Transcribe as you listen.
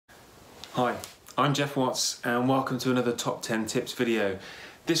Hi, I'm Jeff Watts and welcome to another Top 10 Tips video.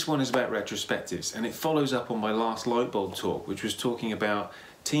 This one is about retrospectives and it follows up on my last lightbulb talk, which was talking about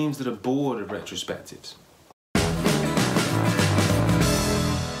teams that are bored of retrospectives.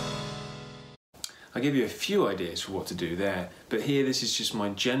 I gave you a few ideas for what to do there, but here this is just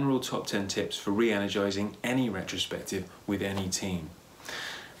my general top 10 tips for re-energizing any retrospective with any team.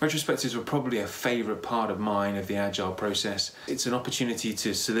 Retrospectives are probably a favourite part of mine of the Agile process. It's an opportunity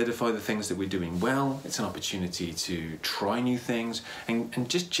to solidify the things that we're doing well, it's an opportunity to try new things and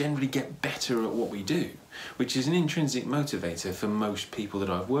just generally get better at what we do, which is an intrinsic motivator for most people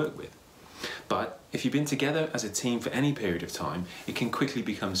that I've worked with. But if you've been together as a team for any period of time, it can quickly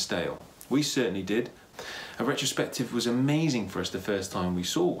become stale. We certainly did. A retrospective was amazing for us the first time we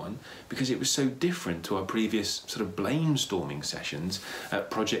saw one because it was so different to our previous sort of brainstorming sessions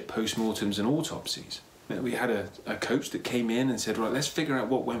at project postmortems and autopsies. We had a coach that came in and said, right, let's figure out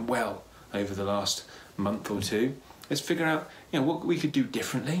what went well over the last month or two. Let's figure out what we could do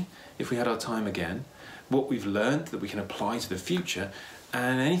differently if we had our time again, what we've learned that we can apply to the future,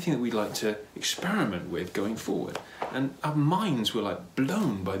 and anything that we'd like to experiment with going forward. And our minds were like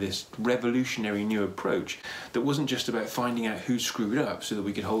blown by this revolutionary new approach that wasn't just about finding out who screwed up so that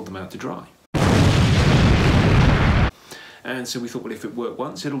we could hold them out to dry. And so we thought, well, if it worked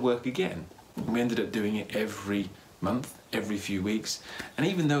once, it'll work again. And we ended up doing it every month, every few weeks. And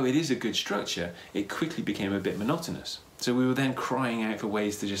even though it is a good structure, it quickly became a bit monotonous. So we were then crying out for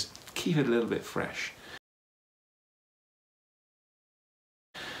ways to just keep it a little bit fresh.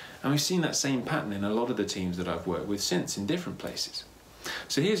 And we've seen that same pattern in a lot of the teams that I've worked with since in different places.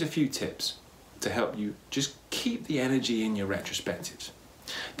 So here's a few tips to help you just keep the energy in your retrospectives.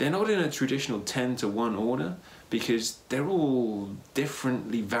 They're not in a traditional 10 to 1 order because they're all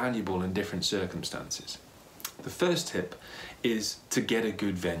differently valuable in different circumstances. The first tip is to get a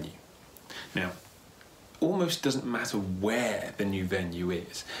good venue. Now, almost doesn't matter where the new venue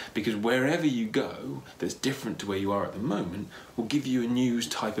is, because wherever you go that's different to where you are at the moment will give you a new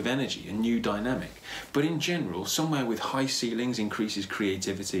type of energy, a new dynamic. But in general, somewhere with high ceilings increases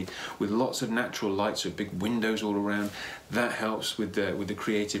creativity, with lots of natural light, so big windows all around, that helps with the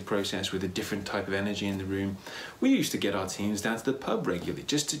creative process, with a different type of energy in the room. We used to get our teams down to the pub regularly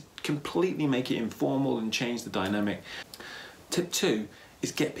just to completely make it informal and change the dynamic. Tip 2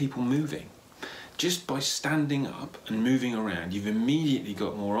 is get people moving. Just by standing up and moving around, you've immediately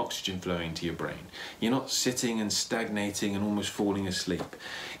got more oxygen flowing to your brain. You're not sitting and stagnating and almost falling asleep.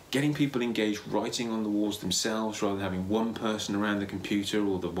 Getting people engaged writing on the walls themselves rather than having one person around the computer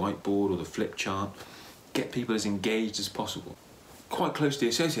or the whiteboard or the flip chart. Get people as engaged as possible. Quite closely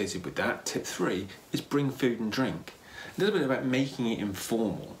associated with that, tip 3 is bring food and drink. A little bit about making it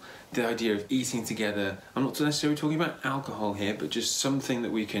informal. The idea of eating together, I'm not necessarily talking about alcohol here, but just something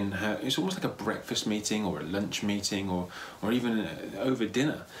that we can have. It's almost like a breakfast meeting or a lunch meeting or even over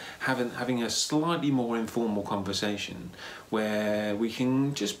dinner. Having a slightly more informal conversation where we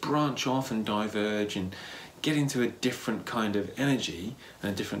can just branch off and diverge and get into a different kind of energy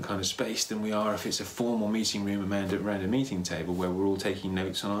and a different kind of space than we are if it's a formal meeting room around a meeting table where we're all taking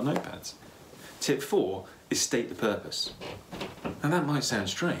notes on our notepads. Tip 4 is state the purpose. Now that might sound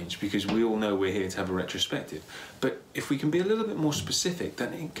strange because we all know we're here to have a retrospective, but if we can be a little bit more specific,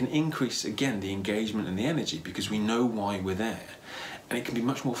 then it can increase again the engagement and the energy because we know why we're there, and it can be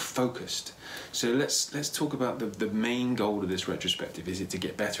much more focused. So let's talk about the main goal of this retrospective. Is it to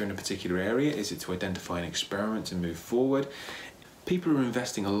get better in a particular area? Is it to identify an experiment and move forward? People are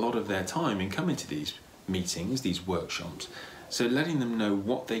investing a lot of their time in coming to these meetings, these workshops, so letting them know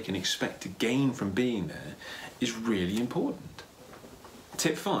what they can expect to gain from being there is really important.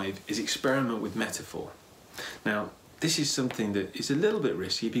 Tip 5 is experiment with metaphor. Now, this is something that is a little bit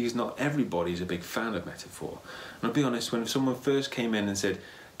risky because not everybody is a big fan of metaphor. And I'll be honest, when someone first came in and said,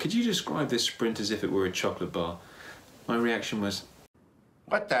 could you describe this sprint as if it were a chocolate bar? My reaction was,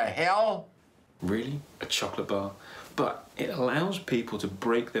 what the hell? Really? A chocolate bar? But it allows people to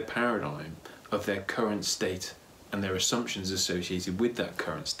break their paradigm of their current state and their assumptions associated with that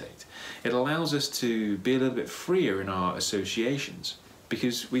current state. It allows us to be a little bit freer in our associations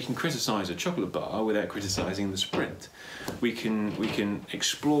because we can criticise a chocolate bar without criticising the sprint. We can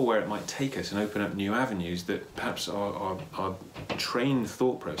explore where it might take us and open up new avenues that perhaps our trained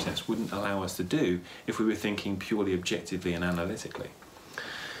thought process wouldn't allow us to do if we were thinking purely objectively and analytically.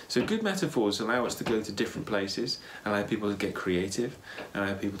 So good metaphors allow us to go to different places, allow people to get creative,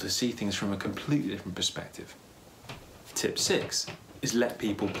 allow people to see things from a completely different perspective. Tip 6 is let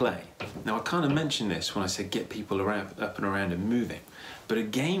people play. Now, I kind of mentioned this when I said get people up and around and moving, but a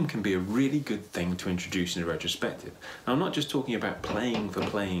game can be a really good thing to introduce in a retrospective. Now, I'm not just talking about playing for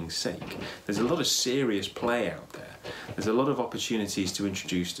playing's sake. There's a lot of serious play out there. There's a lot of opportunities to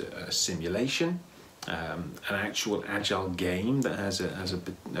introduce a simulation, an actual agile game that has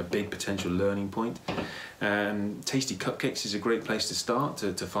a big potential learning point. Tasty Cupcakes is a great place to start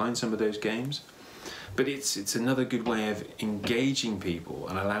to find some of those games. But it's another good way of engaging people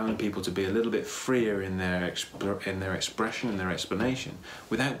and allowing people to be a little bit freer in their expression and their explanation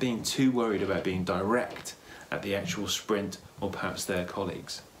without being too worried about being direct at the actual sprint or perhaps their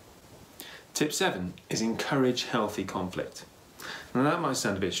colleagues. Tip 7 is encourage healthy conflict. Now that might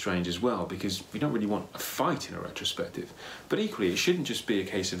sound a bit strange as well, because we don't really want a fight in a retrospective, but equally it shouldn't just be a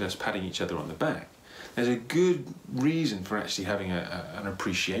case of us patting each other on the back. There's a good reason for actually having an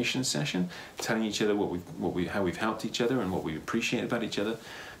appreciation session, telling each other how we've helped each other and what we appreciate about each other.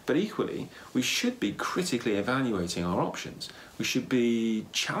 But equally, we should be critically evaluating our options. We should be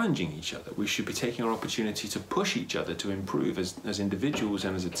challenging each other. We should be taking our opportunity to push each other to improve as individuals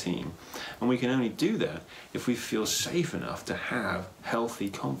and as a team. And we can only do that if we feel safe enough to have healthy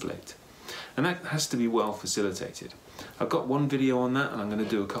conflict. And that has to be well facilitated. I've got one video on that, and I'm going to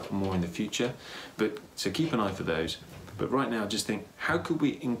do a couple more in the future, so keep an eye for those. But right now, just think, how could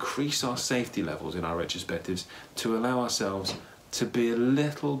we increase our safety levels in our retrospectives to allow ourselves to be a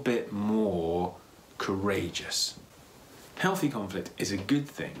little bit more courageous? Healthy conflict is a good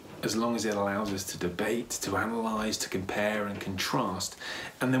thing as long as it allows us to debate, to analyse, to compare and contrast,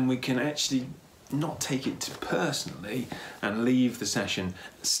 and then we can actually not take it personally and leave the session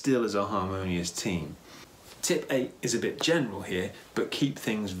still as a harmonious team. Tip 8 is a bit general here, but keep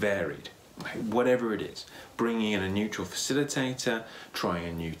things varied. Whatever it is, bringing in a neutral facilitator, trying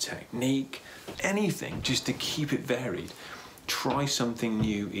a new technique, anything just to keep it varied. Try something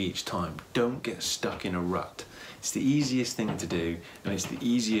new each time. Don't get stuck in a rut. It's the easiest thing to do, and it's the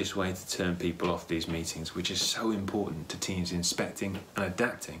easiest way to turn people off these meetings, which is so important to teams inspecting and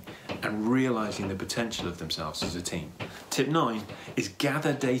adapting and realising the potential of themselves as a team. Tip 9 is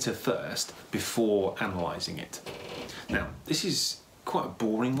gather data first before analysing it. Now, this is quite a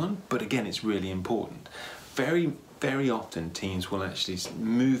boring one, but again, it's really important. Very often teams will actually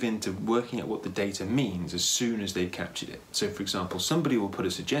move into working out what the data means as soon as they've captured it. So for example, somebody will put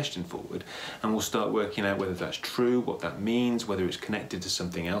a suggestion forward and we'll start working out whether that's true, what that means, whether it's connected to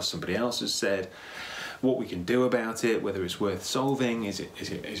something else somebody else has said, what we can do about it, whether it's worth solving, is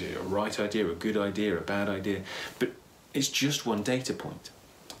it a right idea, a good idea, a bad idea. But it's just one data point.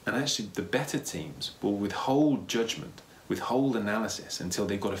 And actually the better teams will withhold judgment, withhold analysis until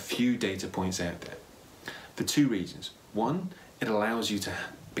they've got a few data points out there. For two reasons. One, it allows you to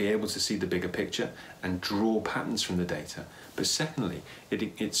be able to see the bigger picture and draw patterns from the data. But secondly,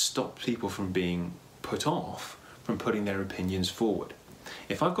 it stops people from being put off from putting their opinions forward.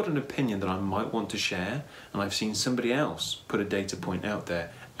 If I've got an opinion that I might want to share and I've seen somebody else put a data point out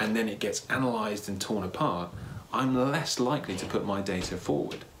there and then it gets analysed and torn apart, I'm less likely to put my data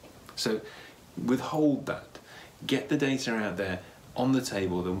forward. So withhold that. Get the data out there on the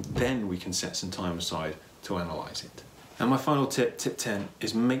table, then we can set some time aside to analyse it. And my final tip, tip 10,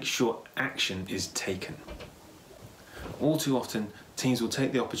 is make sure action is taken. All too often, teams will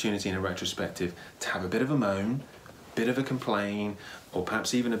take the opportunity in a retrospective to have a bit of a moan, a bit of a complain, or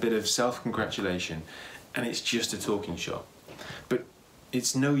perhaps even a bit of self-congratulation, and it's just a talking shop. But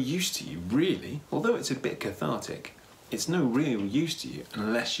it's no use to you, really, although it's a bit cathartic. It's no real use to you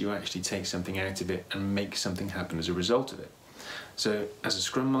unless you actually take something out of it and make something happen as a result of it. So as a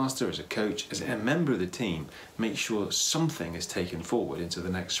Scrum Master, as a coach, as a member of the team, make sure something is taken forward into the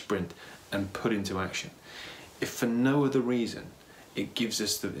next sprint and put into action. If for no other reason, it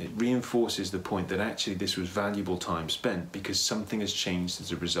reinforces the point that actually this was valuable time spent because something has changed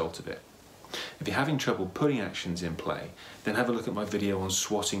as a result of it. If you're having trouble putting actions in play, then have a look at my video on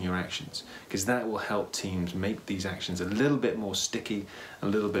swatting your actions, because that will help teams make these actions a little bit more sticky, a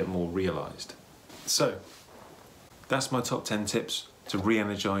little bit more realised. So, that's my top 10 tips to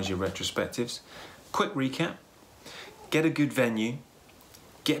re-energise your retrospectives. Quick recap: get a good venue,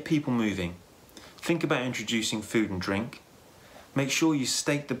 get people moving, think about introducing food and drink, make sure you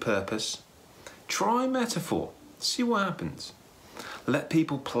state the purpose, try metaphor, see what happens, let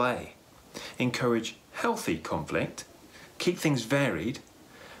people play, encourage healthy conflict, keep things varied,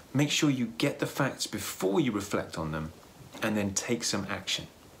 make sure you get the facts before you reflect on them, and then take some action.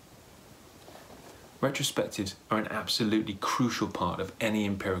 Retrospectives are an absolutely crucial part of any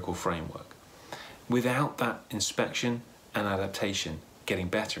empirical framework. Without that inspection and adaptation, getting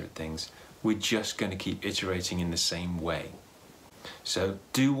better at things, we're just going to keep iterating in the same way. So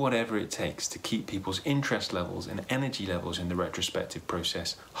do whatever it takes to keep people's interest levels and energy levels in the retrospective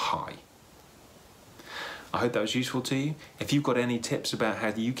process high. I hope that was useful to you. If you've got any tips about how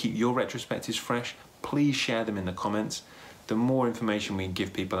you keep your retrospectives fresh, please share them in the comments. The more information we can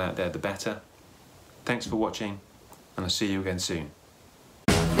give people out there, the better. Thanks for watching, and I'll see you again soon.